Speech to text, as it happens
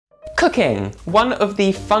Cooking, one of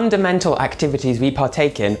the fundamental activities we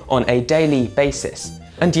partake in on a daily basis.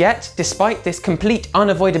 And yet, despite this complete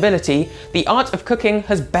unavoidability, the art of cooking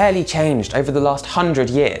has barely changed over the last 100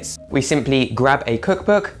 years. We simply grab a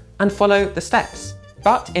cookbook and follow the steps.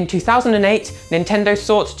 But in 2008, Nintendo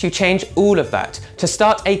sought to change all of that, to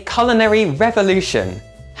start a culinary revolution.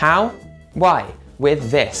 How? Why? With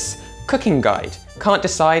this cooking guide. Can't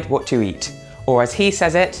decide what to eat. Or as he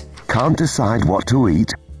says it, can't decide what to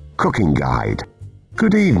eat? Cooking guide.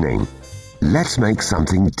 Good evening. Let's make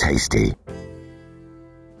something tasty.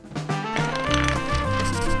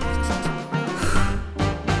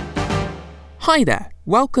 Hi there,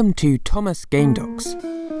 welcome to Thomas Game Docs.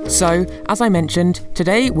 So, as I mentioned,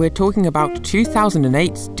 today we're talking about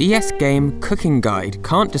 2008's DS game Cooking Guide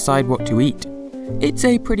Can't Decide What to Eat. It's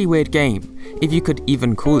a pretty weird game, if you could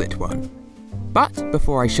even call it one. But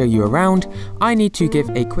before I show you around, I need to give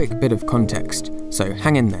a quick bit of context, so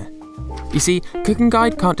hang in there. You see, Cooking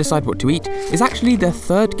Guide Can't Decide What to Eat is actually the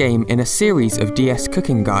third game in a series of DS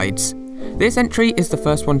cooking guides. This entry is the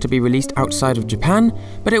first one to be released outside of Japan,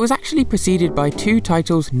 but it was actually preceded by two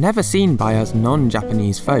titles never seen by us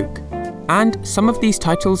non-Japanese folk. And some of these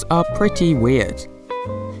titles are pretty weird.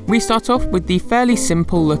 We start off with the fairly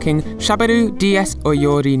simple looking Shaberu DS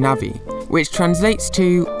Oyori Navi, which translates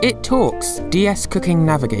to It Talks DS Cooking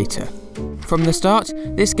Navigator. From the start,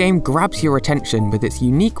 this game grabs your attention with its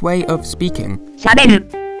unique way of speaking.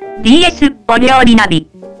 Shaberu DS Oyori Navi.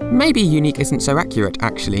 Maybe unique isn't so accurate,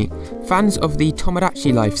 actually. Fans of the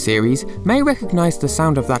Tomodachi Life series may recognise the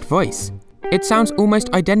sound of that voice. It sounds almost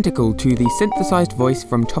identical to the synthesised voice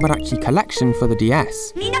from Tomodachi Collection for the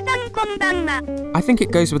DS. I think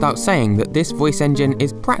it goes without saying that this voice engine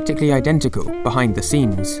is practically identical behind the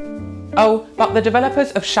scenes. oh, but the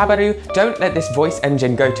developers of Shaberu don't let this voice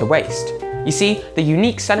engine go to waste. You see, the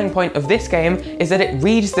unique selling point of this game is that it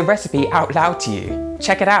reads the recipe out loud to you.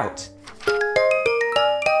 Check it out.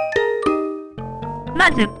 ま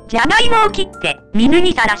ず、じゃがいもを切って水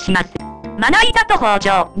にさらします。まな板と包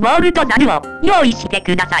丁、ボウルとザルを用意して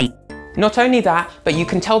ください。Not only that, but you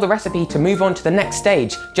can tell the recipe to move on to the next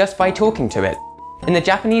stage just by talking to it. In the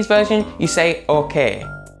Japanese version, you say okay.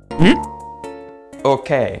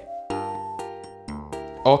 Okay.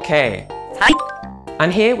 Okay. はい。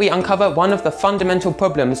 And here we uncover one of the fundamental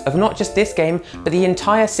problems of not just this game, but the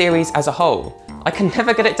entire series as a whole. I can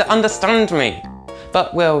never get it to understand me.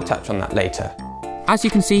 But we'll touch on that later. As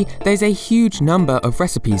you can see, there's a huge number of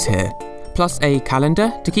recipes here, plus a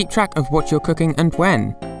calendar to keep track of what you're cooking and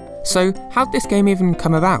when. So, how'd this game even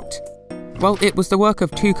come about? Well, it was the work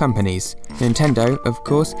of two companies, Nintendo, of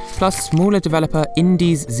course, plus smaller developer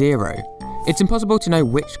Indies Zero. It's impossible to know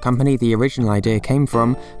which company the original idea came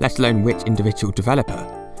from, let alone which individual developer.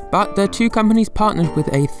 But the two companies partnered with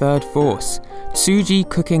a third force, Tsuji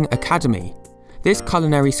Cooking Academy. This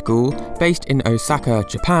culinary school, based in Osaka,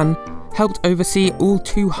 Japan, helped oversee all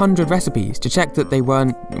 200 recipes to check that they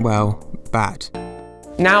weren't, well, bad.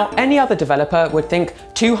 Now, any other developer would think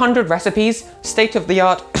 200 recipes,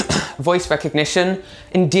 state-of-the-art voice recognition,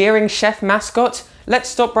 endearing chef mascot, let's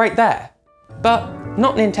stop right there. But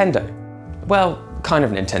not Nintendo. Well, kind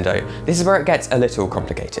of Nintendo. This is where it gets a little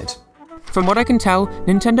complicated. From what I can tell,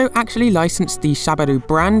 Nintendo actually licensed the Shaberu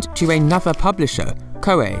brand to another publisher,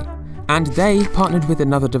 Koei, and they partnered with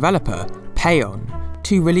another developer, Payon,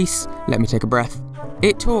 to release, let me take a breath,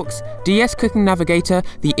 It Talks DS Cooking Navigator,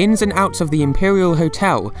 the ins and outs of the Imperial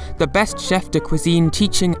Hotel, the best chef de cuisine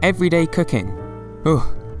teaching everyday cooking.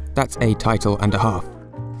 Oh, that's a title and a half.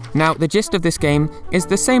 Now, the gist of this game is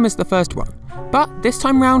the same as the first one, but this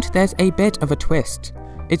time round there's a bit of a twist.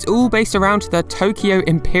 It's all based around the Tokyo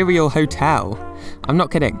Imperial Hotel. I'm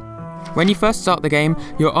not kidding. When you first start the game,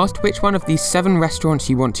 you're asked which one of these 7 restaurants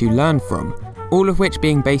you want to learn from, all of which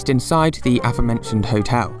being based inside the aforementioned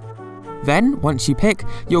hotel. Then, once you pick,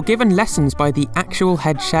 you're given lessons by the actual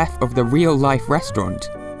head chef of the real-life restaurant.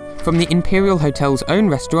 From the Imperial Hotel's own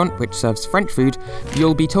restaurant, which serves French food,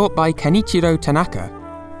 you'll be taught by Kenichiro Tanaka.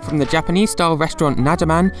 From the Japanese-style restaurant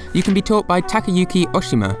Nadaman, you can be taught by Takayuki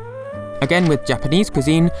Oshima. Again with Japanese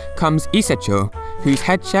cuisine comes Isecho, whose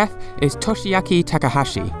head chef is Toshiaki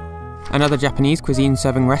Takahashi. Another Japanese cuisine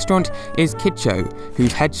serving restaurant is Kicho,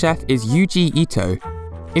 whose head chef is Yuji Ito.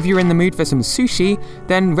 If you're in the mood for some sushi,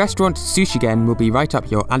 then restaurant Sushigen will be right up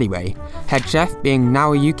your alleyway, head chef being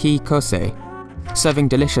Naoyuki Kosei. Serving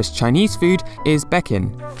delicious Chinese food is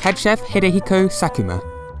Bekin, head chef Hidehiko Sakuma.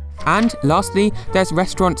 And lastly, there's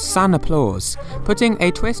restaurant San Applause, putting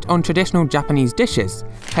a twist on traditional Japanese dishes,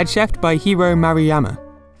 head chefed by Hiro Maruyama.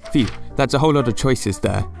 Phew, that's a whole lot of choices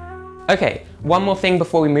there. Okay, one more thing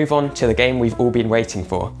before we move on to the game we've all been waiting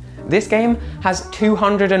for. This game has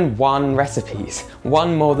 201 recipes,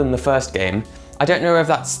 one more than the first game. I don't know if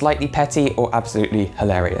that's slightly petty or absolutely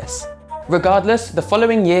hilarious. Regardless, the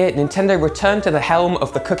following year, Nintendo returned to the helm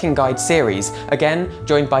of the Cooking Guide series, again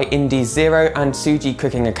joined by Indies Zero and Suji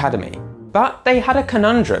Cooking Academy. But they had a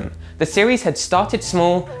conundrum. The series had started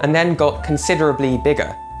small and then got considerably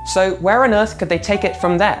bigger. So where on earth could they take it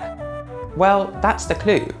from there? Well, that's the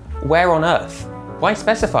clue. Where on earth? Why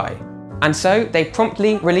specify? And so they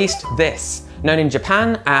promptly released this, known in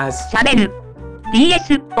Japan as しゃべる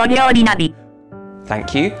DS お料理ナビ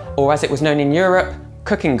Thank you, or as it was known in Europe,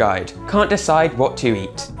 Cooking Guide. Can't decide what to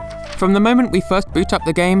eat. From the moment we first boot up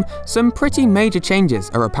the game, some pretty major changes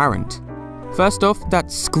are apparent. First off,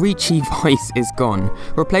 that screechy voice is gone,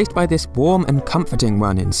 replaced by this warm and comforting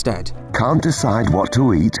one instead. Can't decide what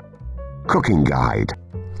to eat? Cooking Guide.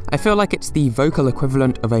 I feel like it's the vocal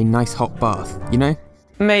equivalent of a nice hot bath, you know?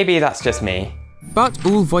 Maybe that's just me. But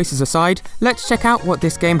all voices aside, let's check out what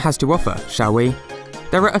this game has to offer, shall we?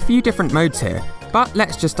 There are a few different modes here, but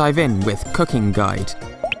let's just dive in with Cooking Guide.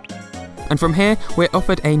 And from here, we're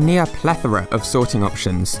offered a near plethora of sorting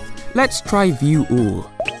options. Let's try View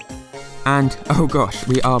All. And, oh gosh,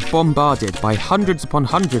 we are bombarded by hundreds upon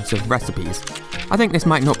hundreds of recipes. I think this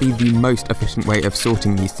might not be the most efficient way of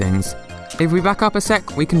sorting these things. If we back up a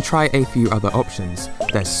sec, we can try a few other options.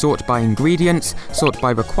 There's sort by ingredients, sort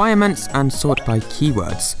by requirements, and sort by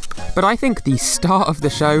keywords. But I think the star of the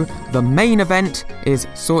show, the main event, is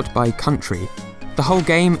sort by country. The whole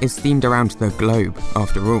game is themed around the globe,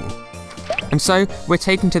 after all. And so, we're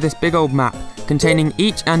taken to this big old map, containing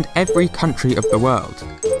each and every country of the world.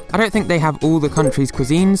 I don't think they have all the countries'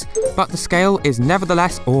 cuisines, but the scale is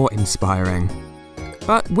nevertheless awe-inspiring.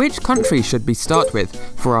 But which country should we start with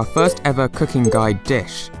for our first ever Cooking Guide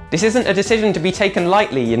dish? This isn't a decision to be taken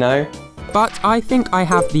lightly, you know. But I think I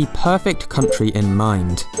have the perfect country in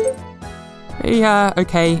mind. Yeah,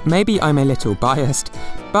 okay, maybe I'm a little biased,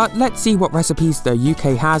 but let's see what recipes the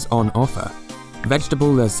UK has on offer.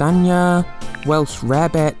 Vegetable lasagna, Welsh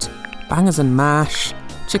rarebit, bangers and mash,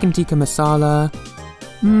 chicken tikka masala.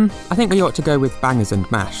 I think we ought to go with bangers and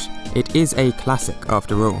mash. It is a classic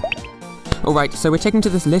after all. Alright, so we're taken to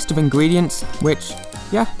this list of ingredients, which,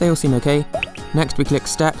 yeah, they all seem okay. Next we click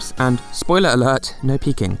steps, and spoiler alert, no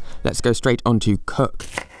peeking. Let's go straight on to cook.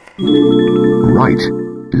 Right,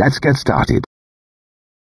 let's get started.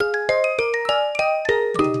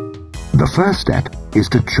 The first step is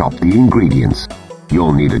to chop the ingredients.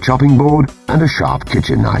 You'll need a chopping board and a sharp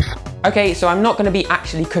kitchen knife. Okay, so I'm not going to be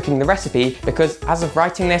actually cooking the recipe because as of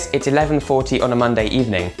writing this, it's 11:40 on a Monday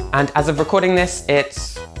evening. And as of recording this,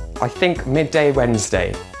 it's, I think, midday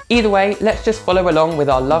Wednesday. Either way, let's just follow along with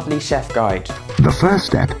our lovely chef guide. The first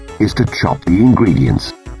step is to chop the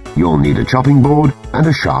ingredients. You'll need a chopping board and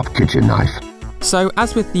a sharp kitchen knife. So,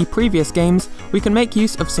 as with the previous games, we can make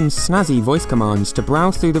use of some snazzy voice commands to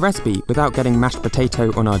browse through the recipe without getting mashed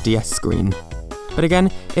potato on our DS screen. But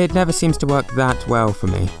again, it never seems to work that well for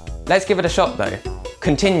me. Let's give it a shot though.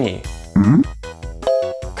 Continue.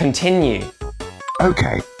 Continue.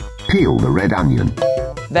 Okay, peel the red onion.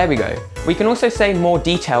 There we go. We can also say more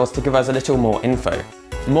details to give us a little more info.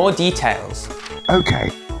 More details.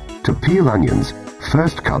 Okay, to peel onions,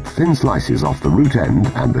 first cut thin slices off the root end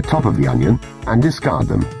and the top of the onion and discard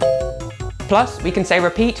them. Plus, we can say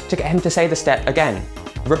repeat to get him to say the step again.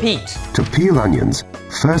 Repeat. To peel onions,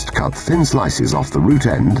 first cut thin slices off the root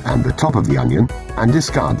end and the top of the onion and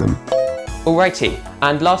discard them. Alrighty,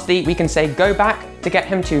 and lastly, we can say go back to get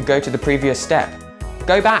him to go to the previous step.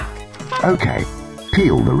 Go back. Okay,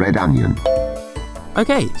 peel the red onion.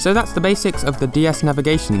 Okay, so that's the basics of the DS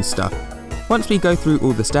navigation stuff. Once we go through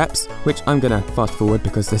all the steps, which I'm gonna fast forward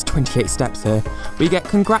because there's 28 steps here, we get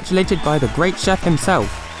congratulated by the great chef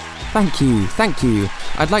himself. Thank you, thank you.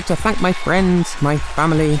 I'd like to thank my friends, my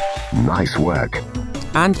family. Nice work.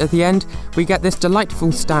 And at the end, we get this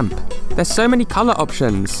delightful stamp. There's so many colour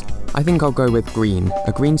options. I think I'll go with green.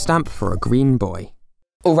 A green stamp for a green boy.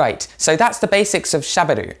 Alright, so that's the basics of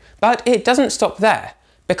Shabaru, but it doesn't stop there,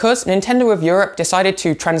 because Nintendo of Europe decided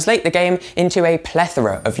to translate the game into a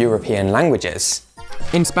plethora of European languages.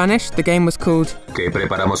 In Spanish, the game was called ¿Qué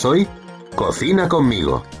preparamos hoy? Cocina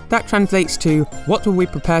conmigo. That translates to What will we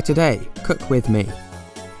prepare today? Cook with me.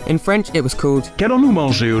 In French, it was called Qu'allons-nous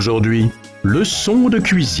manger aujourd'hui? Leçon de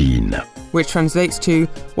cuisine. Which translates to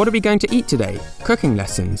What are we going to eat today? Cooking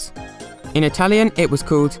lessons. In Italian, it was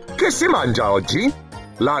called Che si mangia oggi?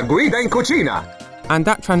 La guida in cucina. And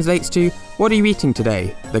that translates to What are you eating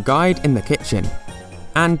today? The guide in the kitchen.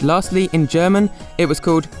 And lastly, in German, it was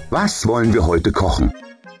called Was wollen wir heute kochen?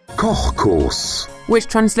 Kochkurs. which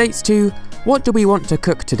translates to What do we want to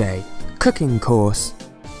cook today? Cooking course.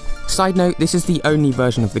 Side note, this is the only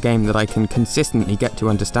version of the game that I can consistently get to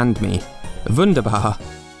understand me. Wunderbar.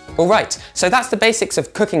 Alright, so that's the basics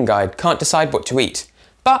of Cooking Guide, Can't Decide What to Eat.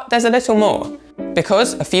 But there's a little more.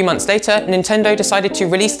 Because a few months later, Nintendo decided to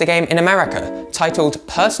release the game in America, titled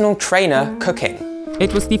Personal Trainer Cooking.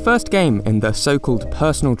 It was the first game in the so-called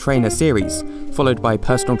Personal Trainer series, followed by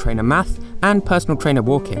Personal Trainer Math and Personal Trainer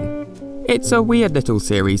Walking. It's a weird little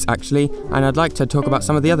series, actually, and I'd like to talk about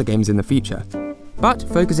some of the other games in the future. But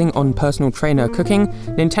focusing on Personal Trainer Cooking,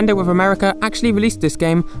 Nintendo of America actually released this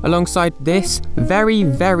game alongside this very,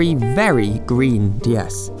 very, very green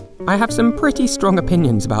DS. I have some pretty strong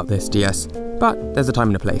opinions about this DS, but there's a time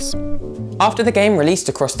and a place. After the game released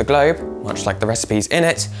across the globe, much like the recipes in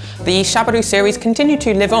it, the Shabaru series continued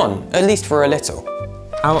to live on, at least for a little.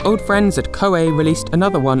 Our old friends at Koei released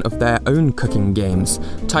another one of their own cooking games,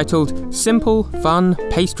 titled Simple, Fun,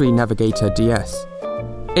 Pastry Navigator DS.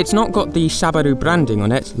 It's not got the Shabaru branding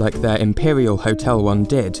on it like their Imperial Hotel one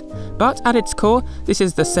did, but at its core, this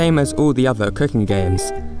is the same as all the other cooking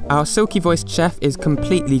games. Our silky-voiced chef is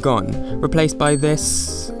completely gone, replaced by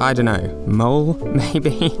this, I don't know, mole,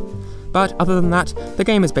 maybe? But other than that, the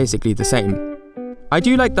game is basically the same. I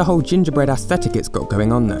do like the whole gingerbread aesthetic it's got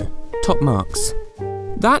going on though. Top marks.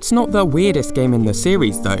 That's not the weirdest game in the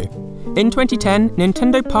series though. In 2010,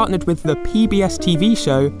 Nintendo partnered with the PBS TV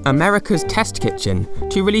show America's Test Kitchen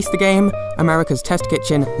to release the game America's Test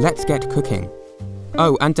Kitchen Let's Get Cooking.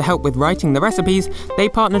 Oh, and to help with writing the recipes, they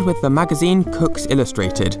partnered with the magazine Cooks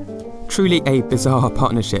Illustrated. Truly a bizarre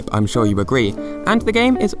partnership, I'm sure you agree, and the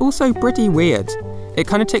game is also pretty weird. It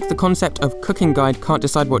kind of takes the concept of Cooking Guide Can't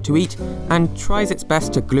Decide What to Eat and tries its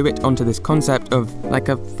best to glue it onto this concept of like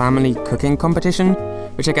a family cooking competition,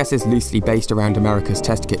 which I guess is loosely based around America's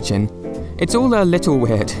Test Kitchen. It's all a little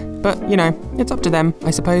weird, but you know, it's up to them,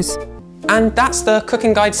 I suppose. And that's the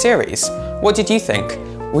Cooking Guide series. What did you think?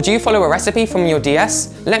 Would you follow a recipe from your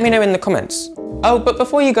DS? Let me know in the comments. Oh, but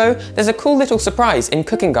before you go, there's a cool little surprise in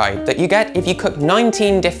Cooking Guide that you get if you cook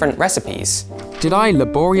 19 different recipes. Did I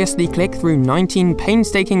laboriously click through 19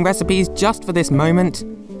 painstaking recipes just for this moment?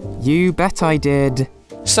 You bet I did.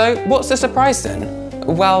 So what's the surprise then?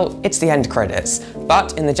 Well, it's the end credits,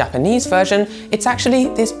 but in the Japanese version, it's actually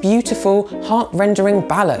this beautiful, heart-rendering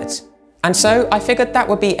ballad. And so I figured that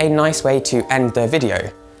would be a nice way to end the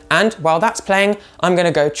video. And while that's playing, I'm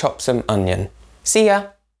gonna go chop some onion. See ya!